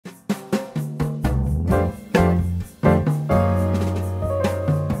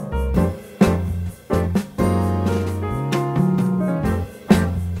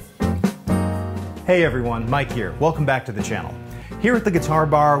Hey everyone, Mike here. Welcome back to the channel. Here at the Guitar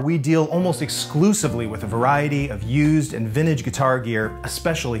Bar, we deal almost exclusively with a variety of used and vintage guitar gear,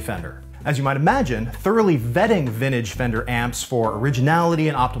 especially Fender. As you might imagine, thoroughly vetting vintage Fender amps for originality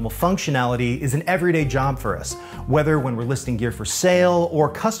and optimal functionality is an everyday job for us, whether when we're listing gear for sale or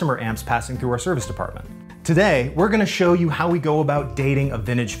customer amps passing through our service department. Today, we're going to show you how we go about dating a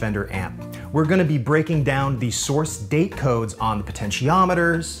vintage Fender amp. We're going to be breaking down the source date codes on the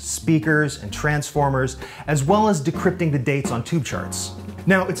potentiometers, speakers, and transformers, as well as decrypting the dates on tube charts.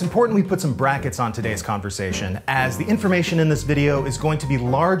 Now, it's important we put some brackets on today's conversation, as the information in this video is going to be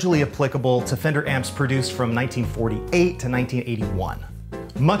largely applicable to Fender amps produced from 1948 to 1981.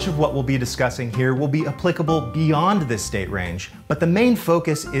 Much of what we'll be discussing here will be applicable beyond this date range, but the main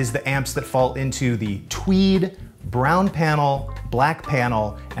focus is the amps that fall into the tweed, brown panel, black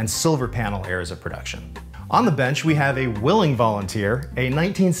panel, and silver panel eras of production. On the bench, we have a willing volunteer, a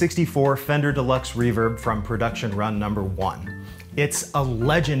 1964 Fender Deluxe Reverb from production run number 1. It's a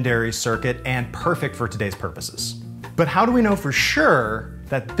legendary circuit and perfect for today's purposes. But how do we know for sure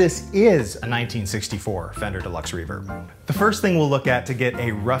that this is a 1964 Fender Deluxe Reverb? The first thing we'll look at to get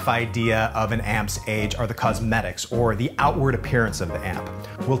a rough idea of an amp's age are the cosmetics, or the outward appearance of the amp.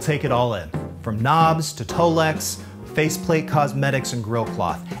 We'll take it all in, from knobs to Tolex, faceplate cosmetics, and grill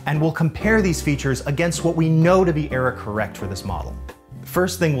cloth, and we'll compare these features against what we know to be era correct for this model. The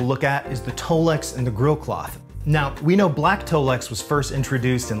first thing we'll look at is the Tolex and the grill cloth. Now, we know black Tolex was first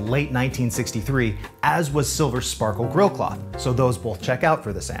introduced in late 1963, as was silver sparkle grill cloth, so those both check out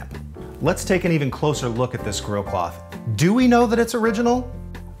for this amp. Let's take an even closer look at this grill cloth. Do we know that it's original?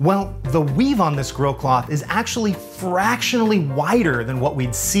 Well, the weave on this grill cloth is actually fractionally wider than what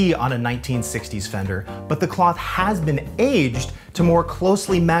we'd see on a 1960s Fender, but the cloth has been aged to more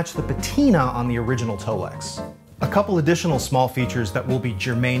closely match the patina on the original Tolex. A couple additional small features that will be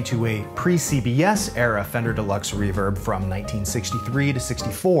germane to a pre-CBS era Fender Deluxe Reverb from 1963 to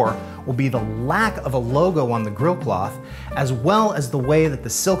 64 will be the lack of a logo on the grill cloth, as well as the way that the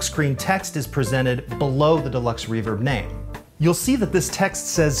silkscreen text is presented below the Deluxe Reverb name. You'll see that this text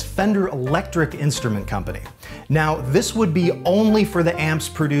says Fender Electric Instrument Company. Now, this would be only for the amps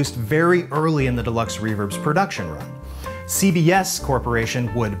produced very early in the Deluxe Reverb's production run. CBS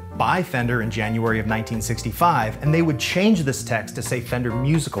Corporation would buy Fender in January of 1965, and they would change this text to say Fender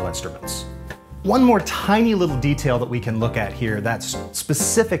Musical Instruments. One more tiny little detail that we can look at here that's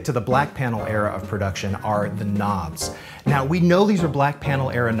specific to the black panel era of production are the knobs. Now, we know these are black panel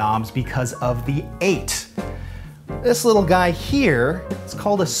era knobs because of the 8. This little guy here is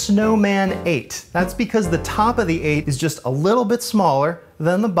called a Snowman 8. That's because the top of the 8 is just a little bit smaller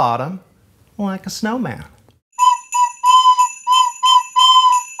than the bottom, like a snowman.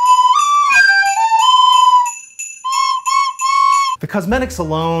 The cosmetics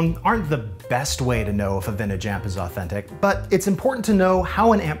alone aren't the best way to know if a vintage amp is authentic, but it's important to know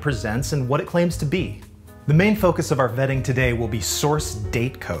how an amp presents and what it claims to be. The main focus of our vetting today will be source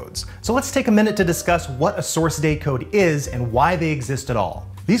date codes. So let's take a minute to discuss what a source date code is and why they exist at all.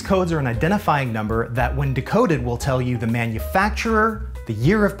 These codes are an identifying number that, when decoded, will tell you the manufacturer, the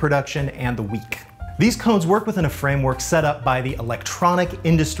year of production, and the week. These codes work within a framework set up by the Electronic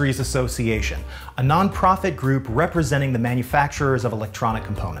Industries Association, a nonprofit group representing the manufacturers of electronic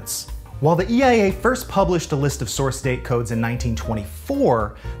components. While the EIA first published a list of source date codes in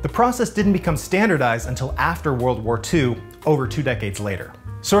 1924, the process didn't become standardized until after World War II, over 2 decades later.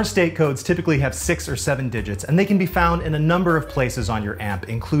 Source date codes typically have 6 or 7 digits, and they can be found in a number of places on your amp,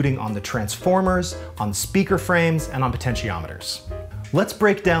 including on the transformers, on speaker frames, and on potentiometers. Let's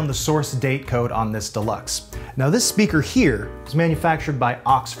break down the source date code on this Deluxe. Now, this speaker here was manufactured by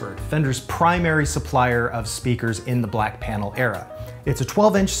Oxford, Fender's primary supplier of speakers in the black panel era. It's a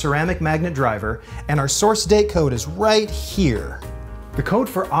 12-inch ceramic magnet driver, and our source date code is right here. The code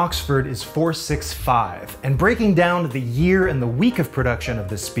for Oxford is 465, and breaking down the year and the week of production of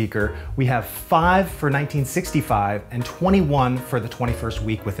this speaker, we have 5 for 1965 and 21 for the 21st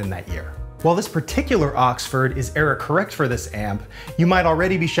week within that year. While this particular Oxford is era correct for this amp, you might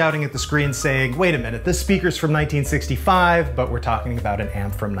already be shouting at the screen saying, wait a minute, this speaker's from 1965, but we're talking about an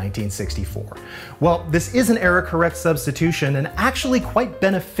amp from 1964. Well, this is an era correct substitution and actually quite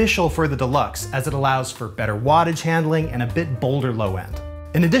beneficial for the Deluxe, as it allows for better wattage handling and a bit bolder low end.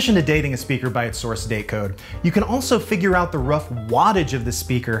 In addition to dating a speaker by its source date code, you can also figure out the rough wattage of the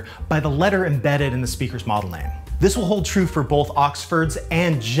speaker by the letter embedded in the speaker's model name. This will hold true for both Oxford's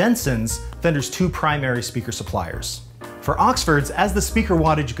and Jensen's, Fender's 2 primary speaker suppliers. For Oxford's, as the speaker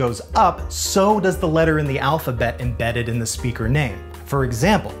wattage goes up, so does the letter in the alphabet embedded in the speaker name. For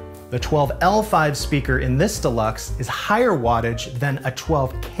example, The 12L5 speaker in this Deluxe is higher wattage than a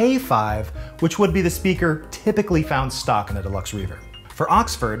 12K5, which would be the speaker typically found stock in a Deluxe Reverb. For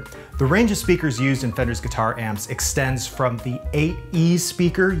Oxford, the range of speakers used in Fender's guitar amps extends from the 8E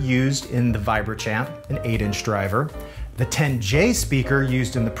speaker used in the Vibrachamp, an 8-inch driver, the 10J speaker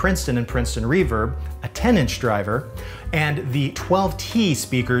used in the Princeton and Princeton Reverb, a 10-inch driver, and the 12T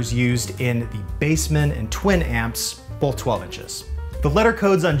speakers used in the Bassman and Twin amps, both 12 inches. The letter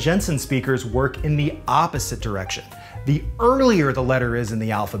codes on Jensen speakers work in the opposite direction. The earlier the letter is in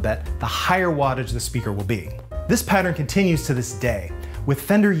the alphabet, the higher wattage the speaker will be. This pattern continues to this day, with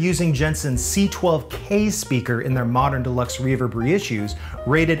Fender using Jensen's C12K speaker in their modern Deluxe Reverb reissues,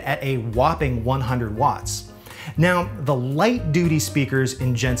 rated at a whopping 100 watts. Now, the light-duty speakers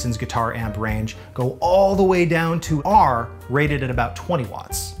in Jensen's guitar amp range go all the way down to R, rated at about 20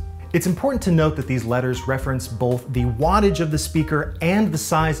 watts. It's important to note that these letters reference both the wattage of the speaker and the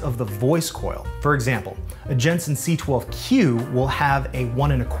size of the voice coil. For example, a Jensen C12Q will have a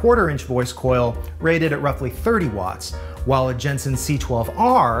 1¼ inch voice coil rated at roughly 30 watts, while a Jensen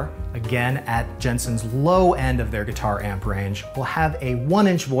C12R, again at Jensen's low end of their guitar amp range, will have a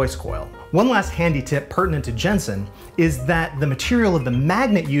 1-inch voice coil. One last handy tip pertinent to Jensen is that the material of the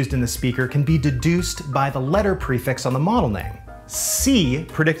magnet used in the speaker can be deduced by the letter prefix on the model name. C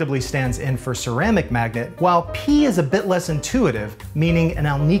predictably stands in for ceramic magnet, while P is a bit less intuitive, meaning an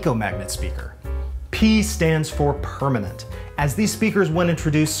Alnico magnet speaker. P stands for permanent, as these speakers, when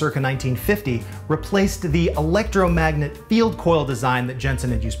introduced circa 1950, replaced the electromagnet field coil design that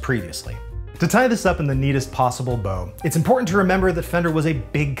Jensen had used previously. To tie this up in the neatest possible bow, it's important to remember that Fender was a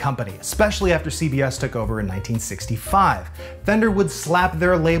big company, especially after CBS took over in 1965. Fender would slap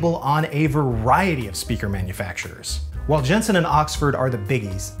their label on a variety of speaker manufacturers. While Jensen and Oxford are the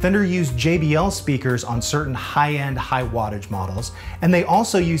biggies, Fender used JBL speakers on certain high-end, high-wattage models, and they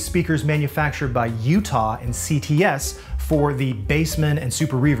also use speakers manufactured by Utah and CTS for the Bassman and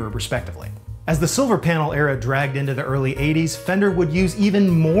Super Reverb, respectively. As the silver panel era dragged into the early 80s, Fender would use even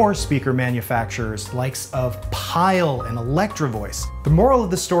more speaker manufacturers, likes of Pyle and Electro Voice. The moral of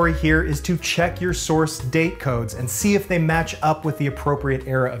the story here is to check your source date codes and see if they match up with the appropriate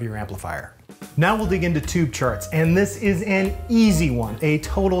era of your amplifier. Now we'll dig into tube charts, and this is an easy one, a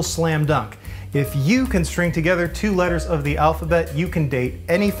total slam dunk. If you can string together 2 letters of the alphabet, you can date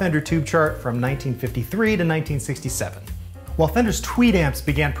any Fender tube chart from 1953 to 1967. While Fender's Tweed amps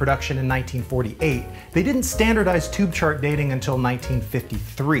began production in 1948, they didn't standardize tube chart dating until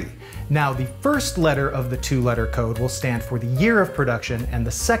 1953. Now, the first letter of the 2-letter code will stand for the year of production and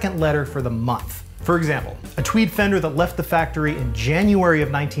the second letter for the month. For example, a Tweed Fender that left the factory in January of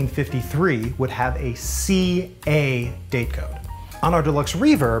 1953 would have a CA date code. On our Deluxe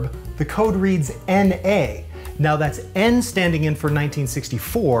Reverb, the code reads NA. Now that's N standing in for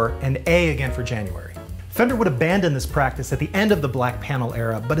 1964 and A again for January. Fender would abandon this practice at the end of the black panel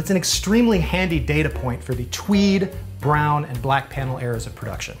era, but it's an extremely handy data point for the Tweed, brown, and black panel eras of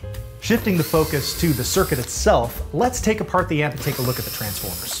production. Shifting the focus to the circuit itself, let's take apart the amp and take a look at the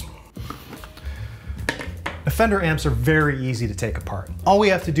transformers. The Fender amps are very easy to take apart. All we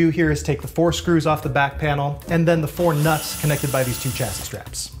have to do here is take the 4 screws off the back panel and then the 4 nuts connected by these 2 chassis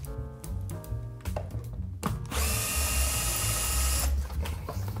straps.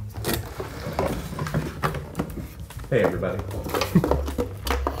 Hey everybody.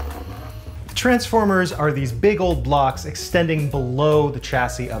 Transformers are these big old blocks extending below the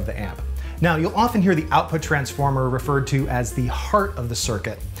chassis of the amp. Now, you'll often hear the output transformer referred to as the heart of the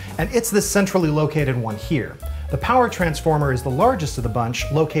circuit, and it's this centrally located one here. The power transformer is the largest of the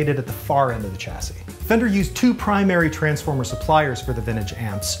bunch, located at the far end of the chassis. Fender used 2 primary transformer suppliers for the vintage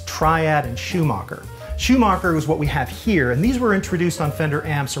amps, Triad and Schumacher. Schumacher is what we have here, and these were introduced on Fender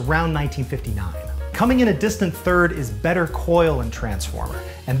amps around 1959. Coming in a distant third is Better Coil and Transformer,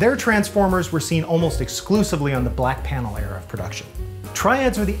 and their transformers were seen almost exclusively on the black panel era of production.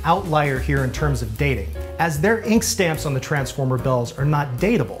 Triads are the outlier here in terms of dating, as their ink stamps on the transformer bells are not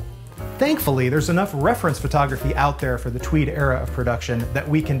datable. Thankfully, there's enough reference photography out there for the Tweed era of production that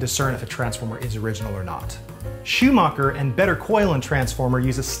we can discern if a transformer is original or not. Schumacher and Better Coil and Transformer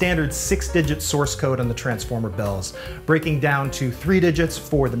use a standard 6-digit source code on the transformer bells, breaking down to 3 digits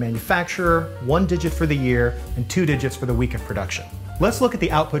for the manufacturer, 1 digit for the year, and 2 digits for the week of production. Let's look at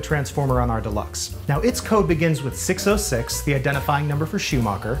the output transformer on our Deluxe. Now, its code begins with 606, the identifying number for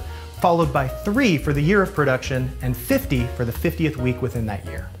Schumacher, followed by 3 for the year of production, and 50 for the 50th week within that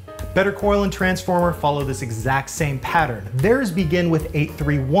year. Better Coil and Transformer follow this exact same pattern. Theirs begin with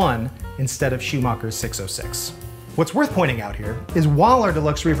 831 instead of Schumacher's 606. What's worth pointing out here is while our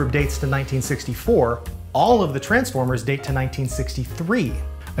Deluxe Reverb dates to 1964, all of the transformers date to 1963.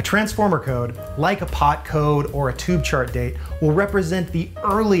 A transformer code, like a pot code or a tube chart date, will represent the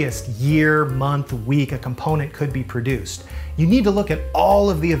earliest year, month, week a component could be produced. You need to look at all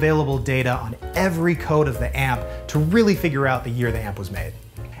of the available data on every code of the amp to really figure out the year the amp was made.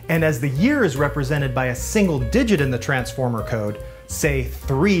 And as the year is represented by a single digit in the transformer code, say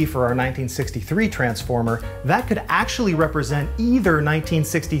 3 for our 1963 transformer, that could actually represent either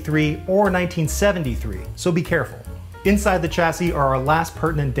 1963 or 1973, so be careful. Inside the chassis are our last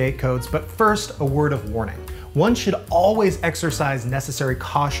pertinent date codes, but first, a word of warning. One should always exercise necessary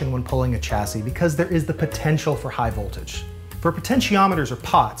caution when pulling a chassis because there is the potential for high voltage. For potentiometers or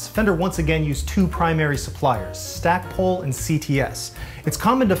pots, Fender once again used two primary suppliers, Stackpole and CTS. It's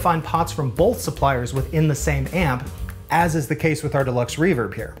common to find pots from both suppliers within the same amp, as is the case with our deluxe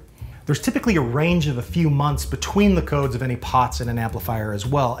reverb here. There's typically a range of a few months between the codes of any pots in an amplifier as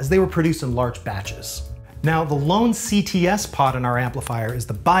well, as they were produced in large batches. Now, the lone CTS pot in our amplifier is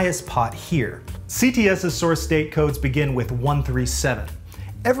the bias pot here. CTS's source date codes begin with 137.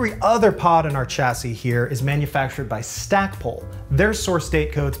 Every other pot in our chassis here is manufactured by Stackpole. Their source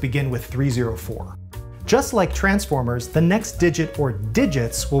date codes begin with 304. Just like transformers, the next digit or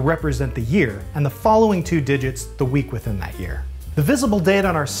digits will represent the year, and the following two digits the week within that year. The visible date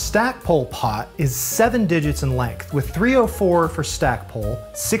on our Stackpole pot is 7 digits in length, with 304 for Stackpole,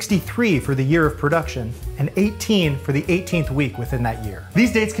 63 for the year of production, and 18 for the 18th week within that year.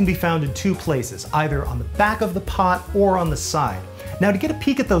 These dates can be found in two places, either on the back of the pot or on the side. Now, to get a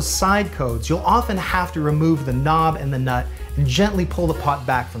peek at those side codes, you'll often have to remove the knob and the nut and gently pull the pot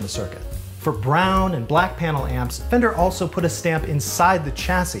back from the circuit. For brown and black panel amps, Fender also put a stamp inside the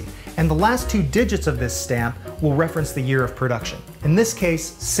chassis, and the last two digits of this stamp will reference the year of production. In this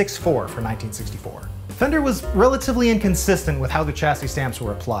case, 6-4 for 1964. Fender was relatively inconsistent with how the chassis stamps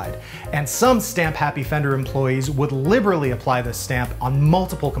were applied, and some stamp-happy Fender employees would liberally apply this stamp on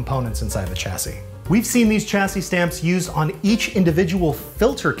multiple components inside the chassis. We've seen these chassis stamps used on each individual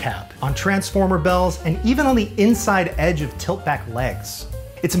filter cap, on transformer bells, and even on the inside edge of tilt-back legs.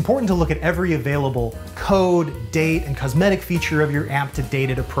 It's important to look at every available code, date, and cosmetic feature of your amp to date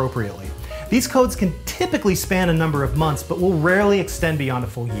it appropriately. These codes can typically span a number of months, but will rarely extend beyond a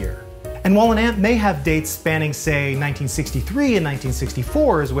full year. And while an amp may have dates spanning, say, 1963 and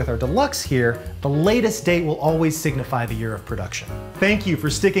 1964, as with our Deluxe here, the latest date will always signify the year of production. Thank you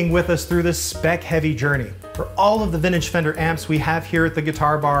for sticking with us through this spec-heavy journey. For all of the vintage Fender amps we have here at the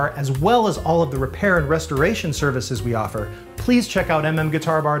Guitar Bar, as well as all of the repair and restoration services we offer, please check out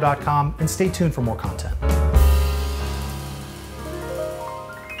mmguitarbar.com and stay tuned for more content.